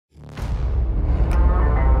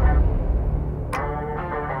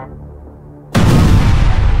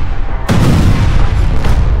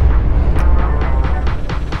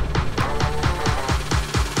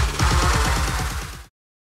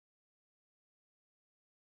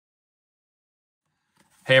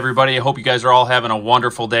Hey everybody, I hope you guys are all having a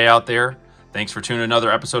wonderful day out there. Thanks for tuning in another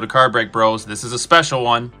episode of Card Break Bros. This is a special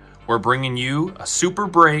one. We're bringing you a Super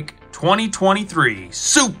Break 2023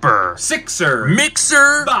 Super SIXER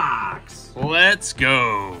Mixer box. Let's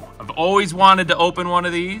go. I've always wanted to open one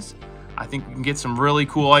of these. I think we can get some really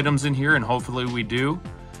cool items in here, and hopefully we do.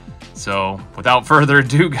 So without further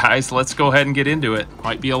ado, guys, let's go ahead and get into it.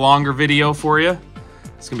 Might be a longer video for you.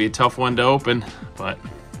 It's gonna be a tough one to open, but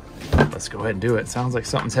let's go ahead and do it. Sounds like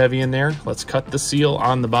something's heavy in there. Let's cut the seal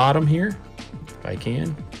on the bottom here, if I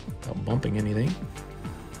can, without bumping anything.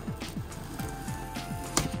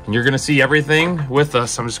 And you're gonna see everything with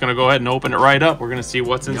us. I'm just gonna go ahead and open it right up. We're gonna see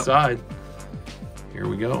what's inside. Here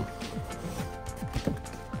we go.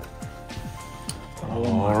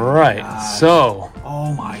 All right, so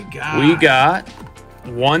oh my god, we got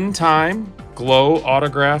one-time glow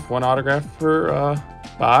autograph, one autograph per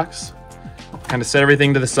box. Kind of set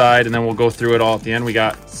everything to the side, and then we'll go through it all at the end. We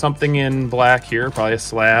got something in black here, probably a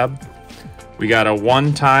slab. We got a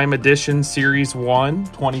one-time edition Series 1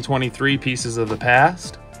 2023 Pieces of the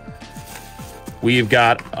Past. We've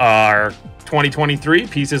got our 2023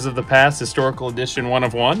 Pieces of the Past Historical Edition 1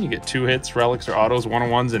 of 1. You get 2 hits, relics, or autos,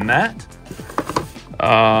 1-of-1s in that.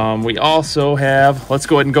 We also have, let's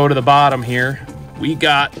go ahead and go to the bottom here. We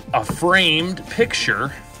got a framed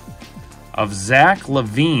picture of Zach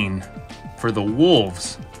LaVine for the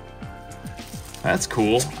Wolves. That's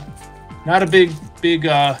cool. Not a big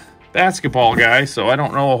basketball guy, so I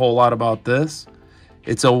don't know a whole lot about this.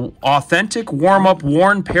 It's a authentic warm-up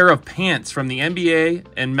worn pair of pants from the NBA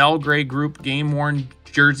and Mel Gray Group game worn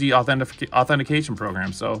jersey authentication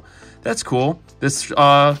program. So that's cool. This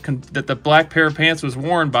that the black pair of pants was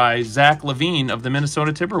worn by Zach LaVine of the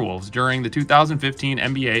Minnesota Timberwolves during the 2015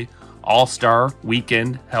 NBA All-Star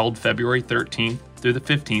Weekend held February 13th through the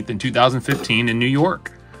 15th in 2015 in New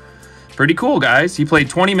York. Pretty cool, guys. He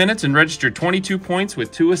played 20 minutes and registered 22 points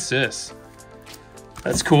with 2 assists.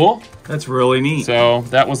 That's cool. That's really neat. So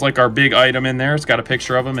that was like our big item in there. It's got a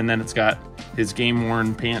picture of him, and then it's got his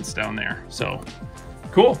game-worn pants down there. So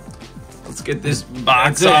cool. Let's get this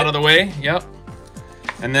Box out of the way. Yep.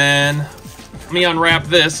 And then let me unwrap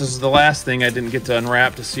this. This is the last thing I didn't get to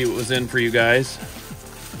unwrap to see what was in for you guys.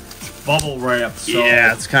 Bubble wrap. So.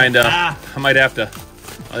 Yeah, it's kind of, I might have to,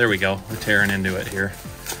 oh, there we go. We're tearing into it here.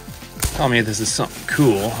 Tell me if this is something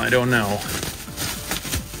cool. I don't know.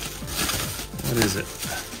 What is it?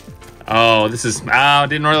 Oh, this is,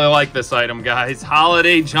 didn't really like this item, guys.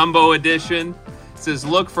 Holiday Jumbo Edition. It says,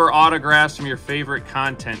 look for autographs from your favorite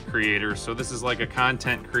content creators. So this is like a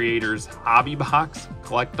content creator's hobby box.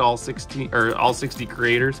 Collect all 60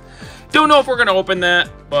 creators. Don't know if we're gonna open that,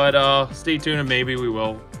 but stay tuned and maybe we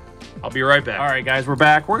will. I'll be right back. All right, guys, we're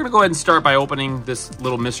back. We're gonna go ahead and start by opening this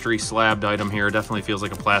little mystery slabbed item here. It definitely feels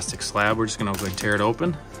like a plastic slab. We're just gonna go ahead and tear it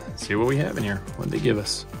open. See what we have in here. What did they give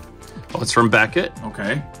us? Oh, it's from Beckett.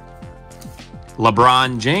 Okay.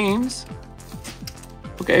 LeBron James.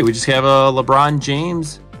 Okay, we just have a LeBron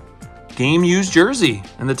James game used jersey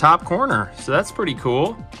in the top corner. So that's pretty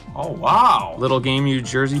cool. Oh, wow. Little game used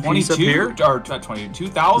jersey piece up here. Or 22,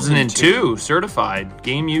 2002. Certified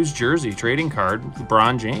game used jersey trading card with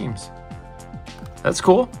LeBron James. That's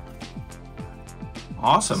cool.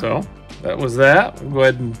 Awesome. So that was that. We'll go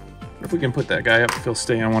ahead and, if we can put that guy up, if he'll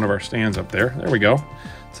stay on one of our stands up there. There we go.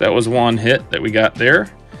 So that was one hit that we got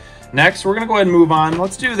there. Next, we're going to go ahead and move on.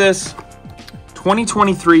 Let's do this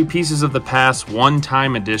 2023 Pieces of the Past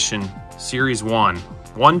One-Time Edition Series 1.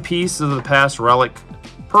 1 piece of the past relic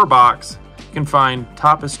per box. You can find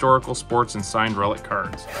top historical sports and signed relic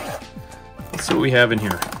cards. Let's see what we have in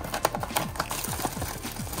here.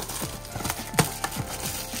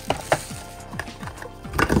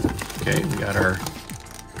 Okay, we got our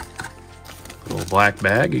little black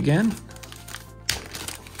bag again.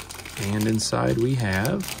 And inside we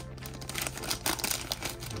have,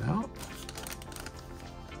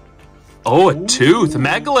 oh, a tooth,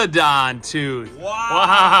 Megalodon tooth.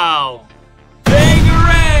 Wow.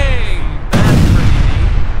 Bangarang! That's pretty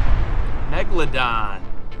neat. Megalodon.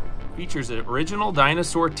 Features an original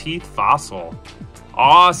dinosaur teeth fossil.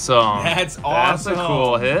 Awesome. That's awesome. That's a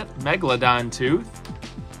cool hit. Megalodon tooth.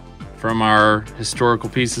 From our Historical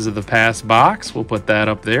Pieces of the Past box. We'll put that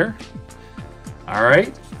up there. All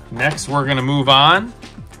right. Next, we're going to move on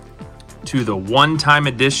to the one-time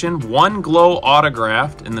edition, one glow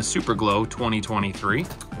autographed in the Super Glow 2023.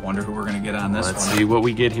 Wonder who we're going to get on this one. Let's see what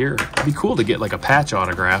we get here. It'd be cool to get like a patch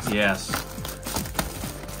autograph. Yes.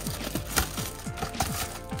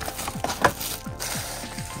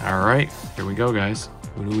 All right, here we go, guys.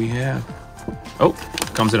 What do we have? Oh,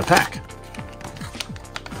 comes in a pack.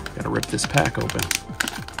 Gotta rip this pack open.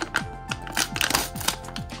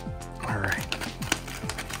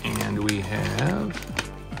 do we have?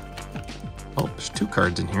 Oh, there's 2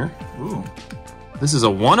 cards in here. Ooh. This is a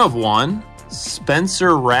 1/1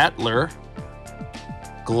 Spencer Rattler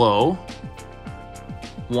Glow.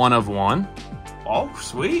 1/1. Oh,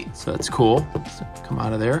 sweet. So that's cool. So come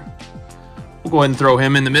out of there. We'll go ahead and throw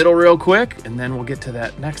him in the middle real quick, and then we'll get to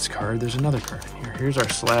that next card. There's another card in here. Here's our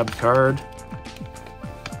slabbed card.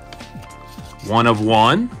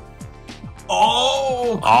 1/1.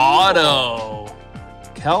 Oh, cool. Auto.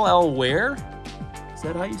 Kel-El Ware? Is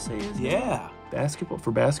that how you say his name? Yeah. Basketball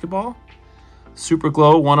for basketball. Super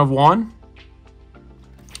Glow 1/1.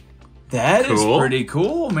 That is Cool. pretty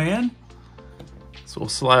cool, man. So we'll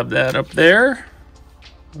slab that up there.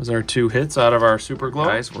 Those are 2 hits out of our Super Glow.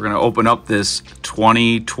 Guys, we're going to open up this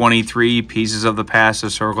 2023 Pieces of the Past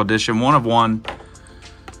Historical Edition 1/1.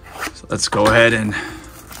 So let's go ahead and...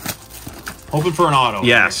 Hoping for an auto.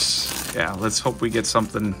 Yes. Yeah, let's hope we get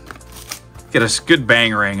something... Get a good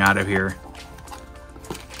bang-rang out of here.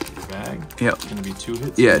 Bag. Yep. It's going to be 2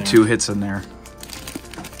 hits. Yeah, in there. 2 hits in there.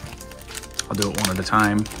 I'll do it one at a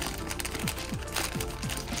time.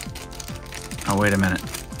 Oh, wait a minute.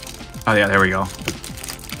 Oh, yeah, there we go.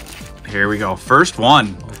 Here we go. First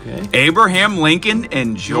one. Okay. Abraham Lincoln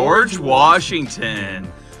and George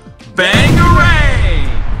Washington. Bangarang!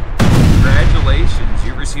 Congratulations.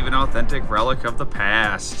 You receive an authentic relic of the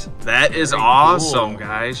past. That is Very awesome, cool.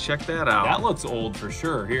 guys. Check that out. That looks old for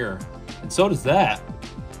sure here. And so does that.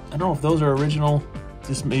 I don't know if those are original.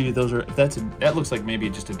 Just maybe those are, that looks like maybe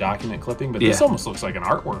just a document clipping, but this Yeah. almost looks like an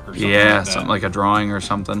artwork or something. Yeah, like that. something like a drawing or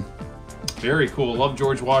something. Very cool. Love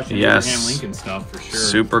George Washington, Yes. Abraham Lincoln stuff for sure.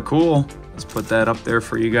 Super cool. Let's put that up there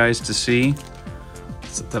for you guys to see.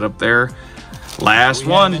 Set that up there. Last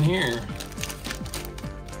We one. have in here.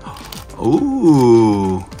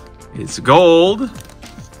 Ooh, it's gold.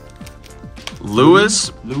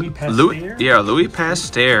 Louis Pasteur. Louis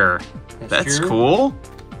Pasteur. That's Pasteur. cool.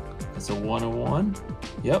 It's a 1/1.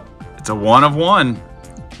 Yep. It's a 1/1.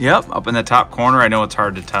 Yep, up in the top corner. I know it's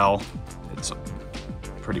hard to tell. It's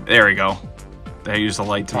pretty. There we go. They use the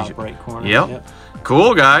light to. Top right corner. Yep.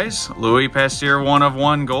 Cool, guys. Louis Pasteur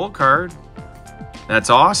 1/1 gold card.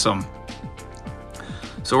 That's awesome.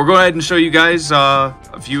 So we'll go ahead and show you guys a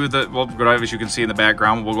few of the, well, as you can see in the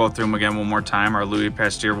background. We'll go through them again one more time. Our Louis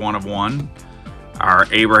Pasteur 1/1, our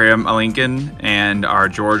Abraham Lincoln, and our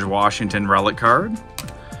George Washington relic card.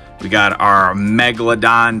 We got our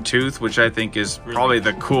Megalodon tooth, which I think is probably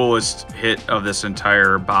the coolest hit of this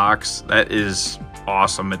entire box. That is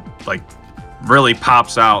awesome. It like really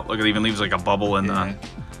pops out. Look, it even leaves like a bubble in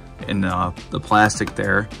the plastic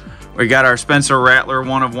there. We got our Spencer Rattler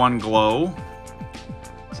 1/1 glow.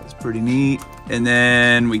 So that's pretty neat. And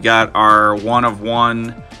then we got our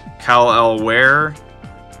 1/1 Kel-El Ware.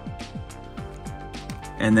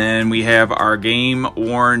 And then we have our game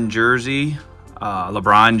worn jersey,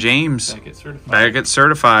 LeBron James. Back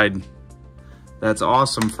certified. That's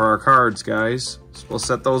awesome for our cards, guys. So we'll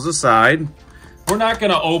set those aside. We're not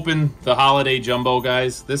going to open the holiday jumbo,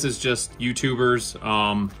 guys. This is just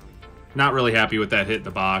YouTubers. Not really happy with that hit in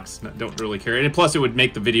the box. Don't really care. And plus, it would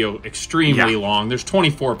make the video extremely long. There's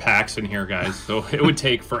 24 packs in here, guys. So it would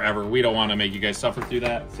take forever. We don't want to make you guys suffer through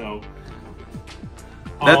that. So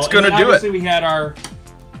that's going to do it. Obviously, we had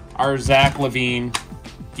our Zach LaVine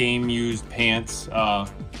game-used pants for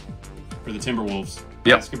the Timberwolves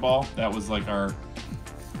basketball. That was like our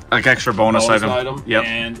extra bonus item. Yep.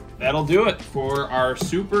 And that'll do it for our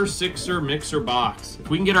Super SIXER Mixer box. If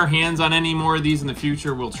we can get our hands on any more of these in the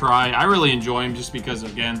future, we'll try. I really enjoy them just because,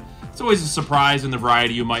 again, it's always a surprise in the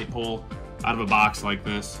variety you might pull out of a box like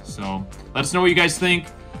this. So let us know what you guys think.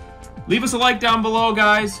 Leave us a like down below,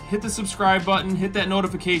 guys. Hit the subscribe button. Hit that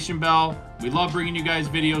notification bell. We love bringing you guys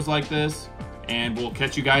videos like this. And we'll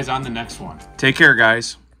catch you guys on the next one. Take care,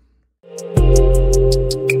 guys.